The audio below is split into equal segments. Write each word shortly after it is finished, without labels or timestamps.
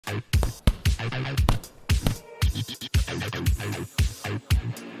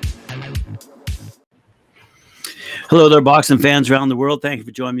Hello there, boxing fans around the world. Thank you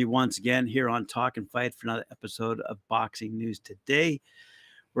for joining me once again here on Talk and Fight for another episode of Boxing News Today.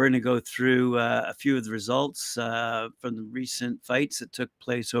 We're going to go through a few of the results from the recent fights that took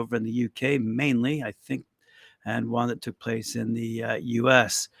place over in the UK, mainly, I think, and one that took place in the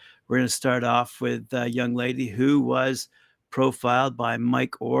US. We're going to start off with a young lady who was profiled by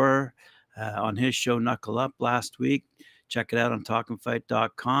Mike Orr on his show Knuckle Up last week. Check it out on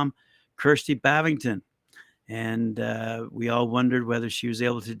talkandfight.com. Kirsty Bavington. And we all wondered whether she was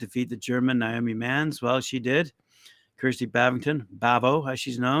able to defeat the German Naomi Mans. Well, she did. Kirsty Bavington, Bavo, as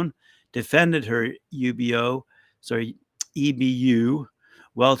she's known, defended her EBU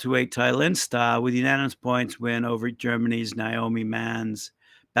welterweight title in style with unanimous points win over Germany's Naomi Mans.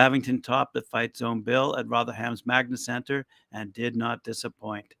 Bavington topped the Fight Zone bill at Rotherham's Magna Center and did not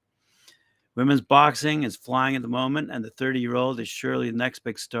disappoint. Women's boxing is flying at the moment, and the 30-year-old is surely the next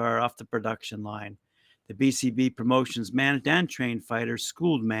big star off the production line. The BCB Promotions managed and trained fighter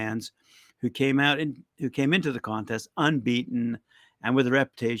schooled Mans, who came into the contest unbeaten and with a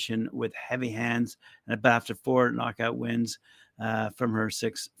reputation with heavy hands, and after 4 knockout wins from her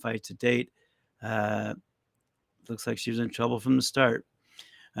 6 fights to date. Looks like she was in trouble from the start.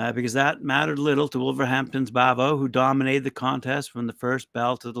 Because that mattered little to Wolverhampton's Bavo, who dominated the contest from the first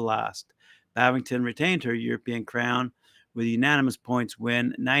bell to the last. Bavington retained her European crown with a unanimous points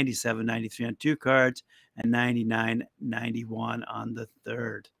win, 97-93 on 2 cards and 99-91 on the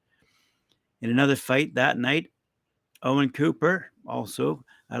third. In another fight that night, Owen Cooper, also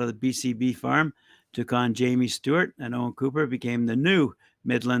out of the BCB farm, took on Jamie Stewart, and Owen Cooper became the new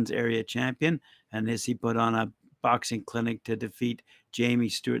Midlands area champion, and as he put on a boxing clinic to defeat Jamie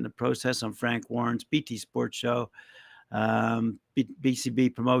Stewart in the process on Frank Warren's BT Sports Show.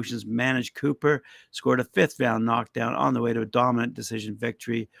 BCB Promotions managed Cooper, scored a 5th round knockdown on the way to a dominant decision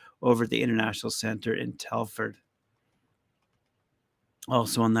victory over the International Center in Telford.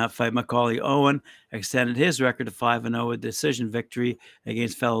 Also on that fight, Macaulay Owen extended his record to 5-0 with decision victory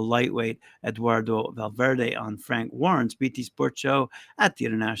against fellow lightweight Eduardo Valverde on Frank Warren's BT Sports Show at the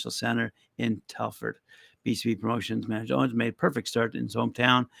International Center in Telford. BCB Promotions manager Owens made a perfect start in his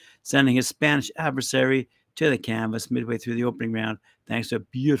hometown, sending his Spanish adversary to the canvas midway through the opening round thanks to a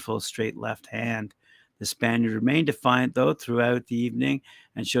beautiful straight left hand. The Spaniard remained defiant, though, throughout the evening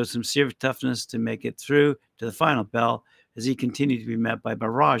and showed some serious toughness to make it through to the final bell as he continued to be met by a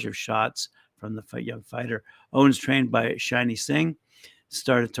barrage of shots from the young fighter. Owens, trained by Shiny Singh,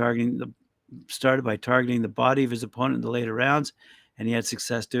 started by targeting the body of his opponent in the later rounds, and he had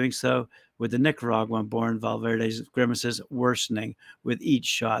success doing so, with the Nicaraguan-born Valverde's grimaces worsening with each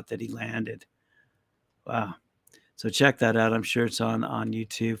shot that he landed. Wow. So check that out. I'm sure it's on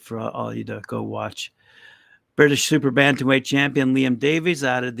YouTube for all you to go watch. British Super Bantamweight champion Liam Davies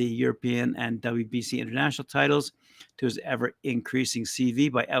added the European and WBC international titles to his ever-increasing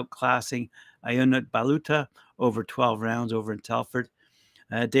CV by outclassing Ionut Baluta over 12 rounds over in Telford.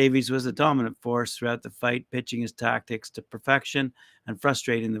 Davies was a dominant force throughout the fight, pitching his tactics to perfection and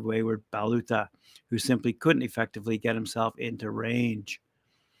frustrating the wayward Baluta, who simply couldn't effectively get himself into range.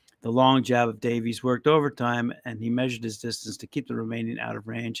 The long jab of Davies worked overtime, and he measured his distance to keep the Romanian out of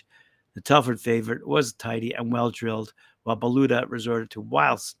range. The Telford favorite was tidy and well-drilled, while Baluta resorted to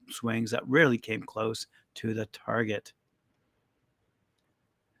wild swings that rarely came close to the target.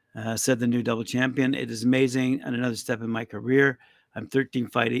 Said the new double champion, "It is amazing and another step in my career. I'm 13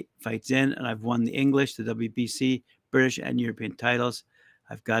 fights in, and I've won the English, the WBC, British, and European titles.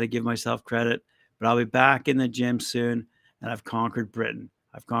 I've got to give myself credit, but I'll be back in the gym soon, and I've conquered Britain.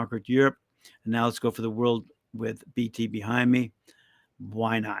 I've conquered Europe, and now let's go for the world with BT behind me.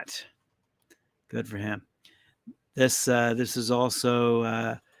 Why not?" Good for him. This is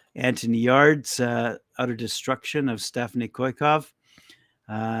also Anthony Yard's utter destruction of Stephanie Koikov,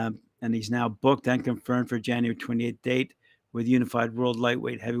 and he's now booked and confirmed for January 28th date with unified world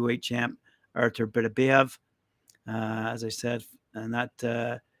lightweight heavyweight champ Artur Beterbiev, as I said, and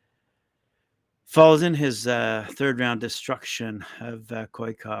that follows in his 3rd round destruction of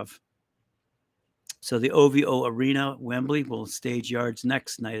Koikov. So the OVO Arena, Wembley, will stage Yard's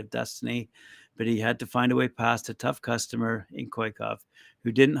next night of destiny, but he had to find a way past a tough customer in Koikov,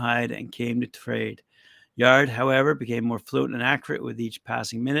 who didn't hide and came to trade. Yard, however, became more fluent and accurate with each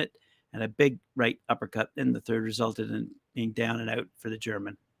passing minute, and a big right uppercut in the 3rd resulted in being down and out for the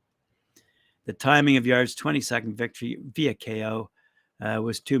German. The timing of Yard's 22nd victory via KO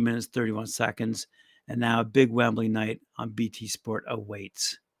was 2 minutes, 31 seconds, and now a big Wembley night on BT Sport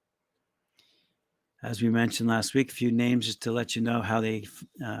awaits. As we mentioned last week, a few names just to let you know how they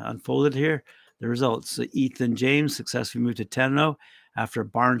unfolded here. The results: Ethan James successfully moved to 10-0 after a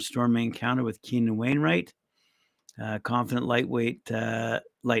barnstorming encounter with Keenan Wainwright. Confident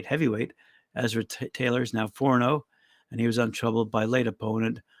light heavyweight Ezra Taylor is now 4-0, and he was untroubled by late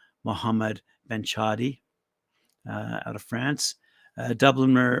opponent Mohamed Benchadi out of France.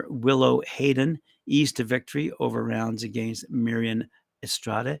 Dubliner Willow Hayden eased to victory over rounds against Miriam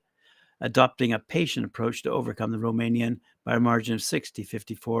Estrada, adopting a patient approach to overcome the Romanian by a margin of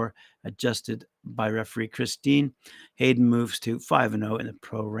 60-54, adjusted by referee Christine. Hayden moves to 5-0 in the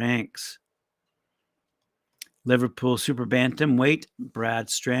pro ranks. Liverpool super bantamweight Brad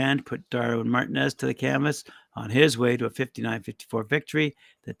Strand put Darwin Martinez to the canvas on his way to a 59-54 victory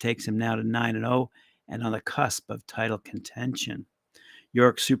that takes him now to 9-0 and on the cusp of title contention.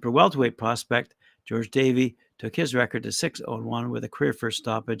 York super welterweight prospect George Davey took his record to 6-0-1 with a career-first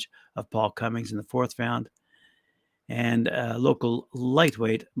stoppage of Paul Cummings in the fourth round. And local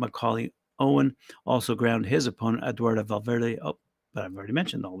lightweight Macaulay Owen also ground his opponent Eduardo Valverde. Oh, but I've already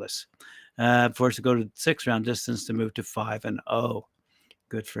mentioned all this. Forced to go to the sixth-round distance to move to 5-0.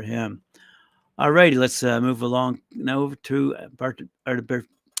 Good for him. All righty, let's move along now to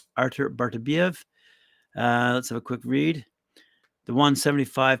Artur Beterbiev. Let's have a quick read. The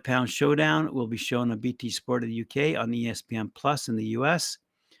 175-pound showdown will be shown on BT Sport in the UK, on ESPN Plus in the US.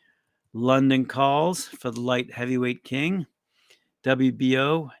 London calls for the light heavyweight king.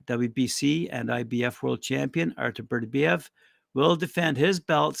 WBO, WBC, and IBF world champion Artur Beterbiev will defend his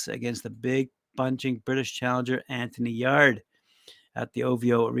belts against the big, punching British challenger Anthony Yarde at the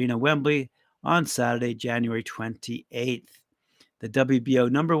OVO Arena, Wembley, on Saturday, January 28th. The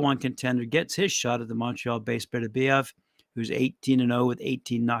WBO number one contender gets his shot at the Montreal-based Beterbiev, who's 18-0 with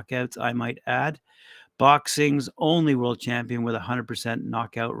 18 knockouts, I might add. Boxing's only world champion with a 100%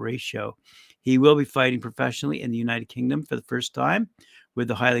 knockout ratio. He will be fighting professionally in the United Kingdom for the first time, with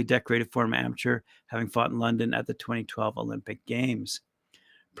the highly decorated former amateur having fought in London at the 2012 Olympic Games.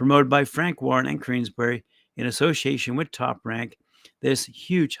 Promoted by Frank Warren and Queensbury in association with Top Rank, this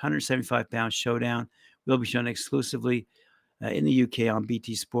huge 175-pound showdown will be shown exclusively in the UK on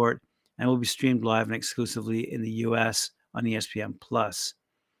BT Sport and will be streamed live and exclusively in the US on ESPN Plus.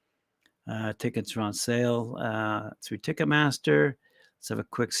 Tickets are on sale through Ticketmaster. Let's have a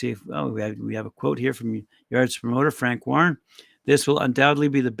quick see. We have a quote here from Yarde's promoter, Frank Warren. This will undoubtedly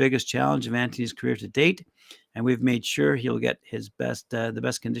be the biggest challenge of Anthony's career to date, and we've made sure he'll get his the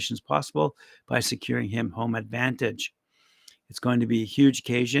best conditions possible by securing him home advantage. It's going to be a huge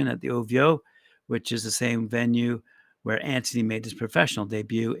occasion at the OVO, which is the same venue where Anthony made his professional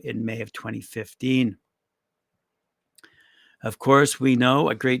debut in May of 2015. Of course, we know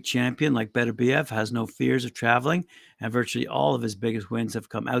a great champion like Beterbiev has no fears of traveling, and virtually all of his biggest wins have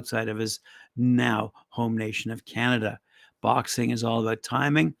come outside of his now home nation of Canada. Boxing is all about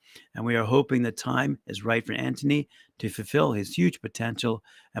timing, and we are hoping the time is right for Anthony to fulfill his huge potential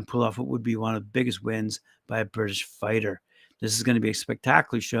and pull off what would be one of the biggest wins by a British fighter. This is going to be a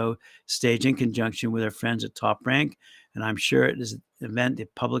spectacular show staged in conjunction with our friends at Top Rank, and I'm sure it is an event the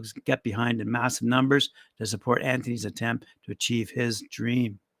public get behind in massive numbers to support Anthony's attempt to achieve his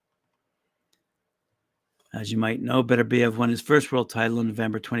dream. As you might know, Beterbiev won his first world title in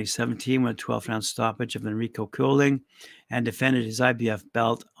November 2017 with a 12-round stoppage of Enrico Koling and defended his IBF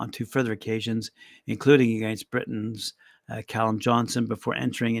belt on two further occasions, including against Britain's Callum Johnson before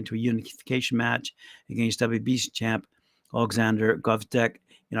entering into a unification match against WBC champ Alexander Govcek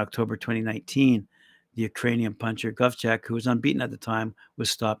in October 2019. The Ukrainian puncher Govcek, who was unbeaten at the time, was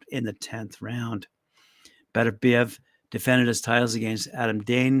stopped in the 10th round. Beterbiev defended his titles against Adam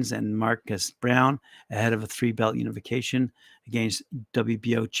Danes and Marcus Brown ahead of a three-belt unification against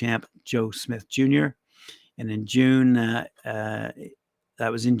WBO champ Joe Smith Jr. And in June, that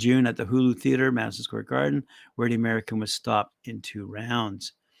was in June at the Hulu Theater, Madison Square Garden, where the American was stopped in 2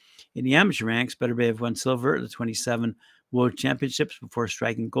 rounds. In the amateur ranks, Beterbiev won silver at the 27 World Championships before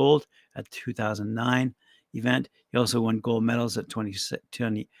striking gold at the 2009 event. He also won gold medals at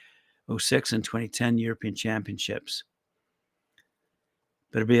 2006 and 2010 European Championships.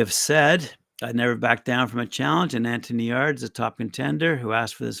 Beterbiev said, "I never backed down from a challenge, and Anthony Yarde is a top contender who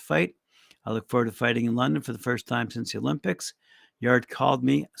asked for this fight. I look forward to fighting in London for the first time since the Olympics. Yarde called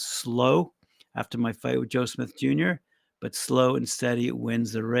me slow after my fight with Joe Smith Jr., but slow and steady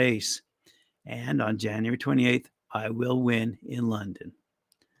wins the race. And on January 28th, I will win in London."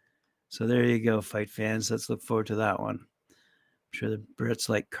 So there you go, fight fans. Let's look forward to that one. I'm sure the Brits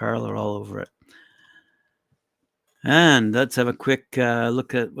like Carl are all over it. And let's have a quick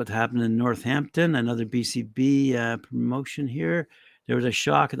look at what happened in Northampton, another BCB promotion here. There was a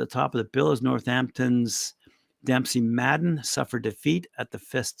shock at the top of the bill as Northampton's Dempsey Madden suffered defeat at the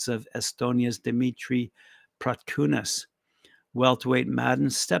fists of Estonia's Dimitri Protkunas. Welterweight Madden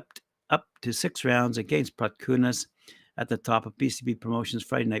stepped up to 6 rounds against Protkunas at the top of BCB Promotions'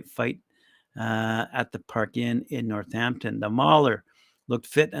 Friday night fight at the Park Inn in Northampton. The Mauler looked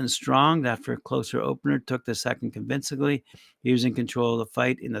fit and strong after a closer opener, took the second convincingly. He was in control of the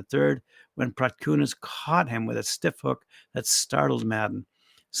fight in the third when Protkunas caught him with a stiff hook that startled Madden.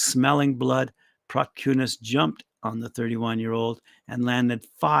 Smelling blood, Protkunas jumped on the 31-year-old and landed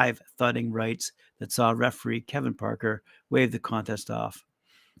 5 thudding rights that saw referee Kevin Parker wave the contest off.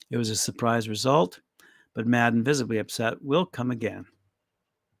 It was a surprise result, but Madden, visibly upset, will come again.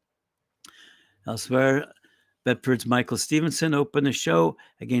 Elsewhere, Bedford's Michael Stevenson opened the show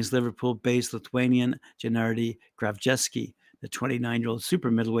against Liverpool-based Lithuanian Gennady Gravjevski. The 29-year-old super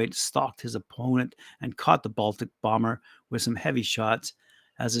middleweight stalked his opponent and caught the Baltic bomber with some heavy shots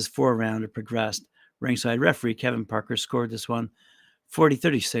as his 4-rounder progressed. Ringside referee Kevin Parker scored this one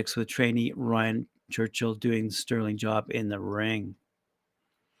 40-36 with trainee Ryan Churchill doing the sterling job in the ring.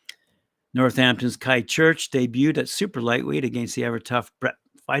 Northampton's Kai Church debuted at super lightweight against the ever-tough Brett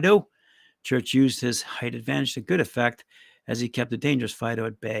Fido. Church used his height advantage to good effect as he kept the dangerous Fido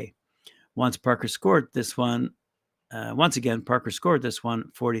at bay. Once again, Parker scored this one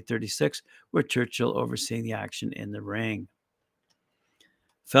 40-36, with Churchill overseeing the action in the ring.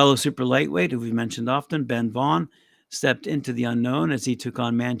 Fellow super lightweight, who we've mentioned often, Ben Vaughan, stepped into the unknown as he took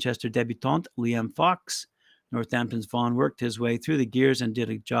on Manchester debutant Liam Fox. Northampton's Vaughan worked his way through the gears and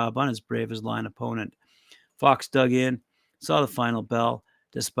did a job on his brave as line opponent. Fox dug in, saw the final bell,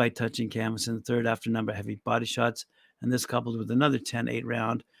 despite touching canvas in the third after a number of heavy body shots, and this coupled with another 10-8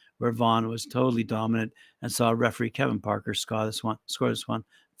 round where Vaughan was totally dominant and saw referee Kevin Parker score this one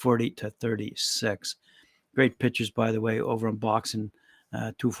 40-36. Great pictures, by the way, over on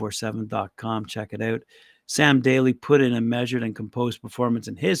boxing247.com. Check it out. Sam Daly put in a measured and composed performance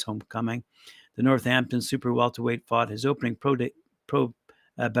in his homecoming. The Northampton super welterweight fought his opening pro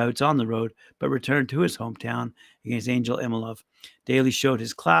bouts on the road, but returned to his hometown against Angel Imolov. Daly showed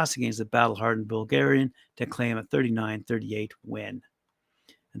his class against the battle-hardened Bulgarian to claim a 39-38 win.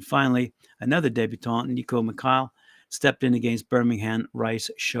 And finally, another debutant, Nico Mikhail, stepped in against Birmingham Rice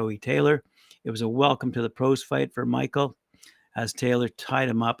Shoei Taylor. It was a welcome to the pros fight for Michael, as Taylor tied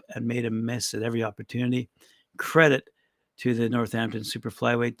him up and made him miss at every opportunity. Credit to the Northampton super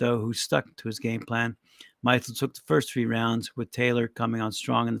flyweight, though, who stuck to his game plan. Michael took the first 3 rounds, with Taylor coming on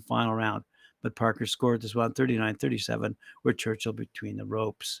strong in the final round, but Parker scored this one 39-37 with Churchill between the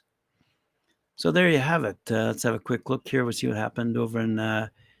ropes. So there you have it. Let's have a quick look here. We'll see what happened over in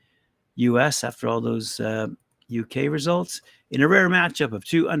U.S. after all those UK results. In a rare matchup of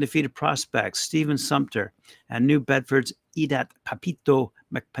 2 undefeated prospects, Stephen Sumter and New Bedford's Edat Papito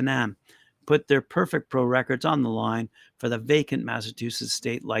McPanam put their perfect pro records on the line for the vacant Massachusetts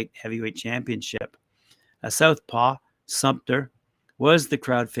State Light Heavyweight Championship. A southpaw, Sumter was the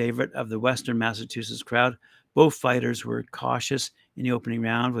crowd favorite of the Western Massachusetts crowd. Both fighters were cautious in the opening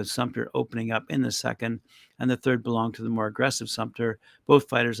round, with Sumter opening up in the second, and the third belonged to the more aggressive Sumter. Both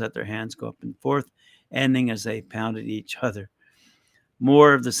fighters let their hands go up in fourth, ending as they pounded each other.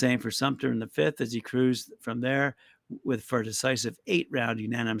 More of the same for Sumter in the fifth as he cruised from there for a decisive 8-round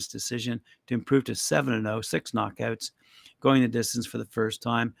unanimous decision to improve to 7-0, 6 knockouts, going the distance for the first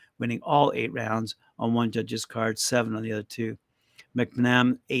time, winning all 8 rounds on one judge's card, 7 on the other 2.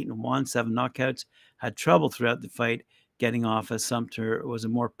 McManam, 8-1, 7 knockouts, had trouble throughout the fight getting off as Sumter was a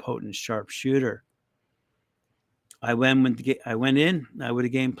more potent sharpshooter. I went in with a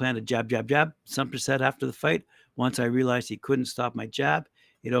game plan to jab, jab, jab. Sumter said after the fight, once I realized he couldn't stop my jab,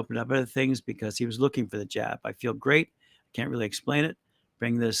 it opened up other things because he was looking for the jab. I feel great. Can't really explain it.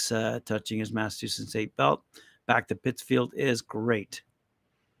 Bring this touching his Massachusetts State belt back to Pittsfield is great.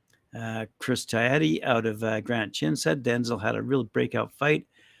 Chris Chiatti out of Granite Chin said Denzel had a real breakout fight.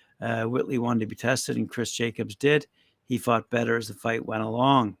 Whitley wanted to be tested, and Chris Jacobs did. He fought better as the fight went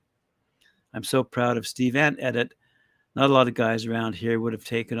along. I'm so proud of Steve and Edit. Not a lot of guys around here would have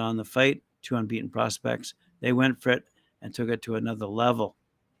taken on the fight. 2 unbeaten prospects. They went for it and took it to another level.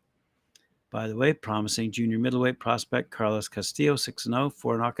 By the way, promising junior middleweight prospect Carlos Castillo, 6-0,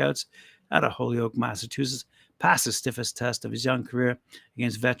 4 knockouts out of Holyoke, Massachusetts, passed the stiffest test of his young career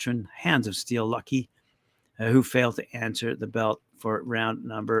against veteran Hands of Steel Lucky, who failed to answer the belt for round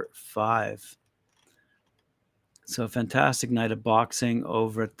number 5. So a fantastic night of boxing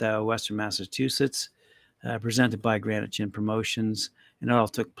over at Western Massachusetts, presented by Granite Chin Promotions, and it all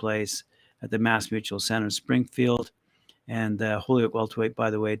took place at the Mass Mutual Center in Springfield. And Holyoke welterweight, by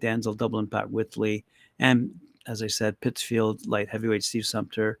the way, Denzel Double Impact Whitley and as I said, Pittsfield light heavyweight Steve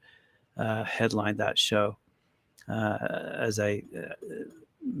Sumter headlined that show. As I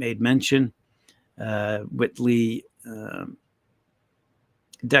made mention, Whitley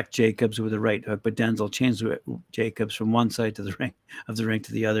decked Jacobs with a right hook, but Denzel changed Jacobs from one side to the ring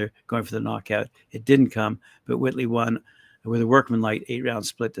to the other, going for the knockout. It didn't come, but Whitley won with a workmanlike 8-round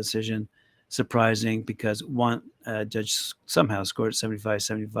split decision. Surprising because one judge somehow scored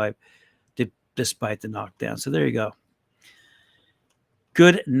 75-75 despite the knockdown. So there you go.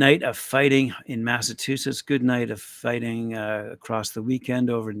 Good night of fighting in Massachusetts. Good night of fighting across the weekend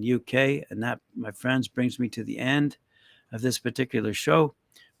over in the UK. And that, my friends, brings me to the end of this particular show.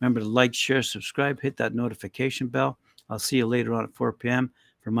 Remember to like, share, subscribe, hit that notification bell. I'll see you later on at 4 p.m.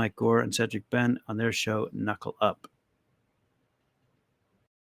 for Mike Gore and Cedric Ben on their show, Knuckle Up.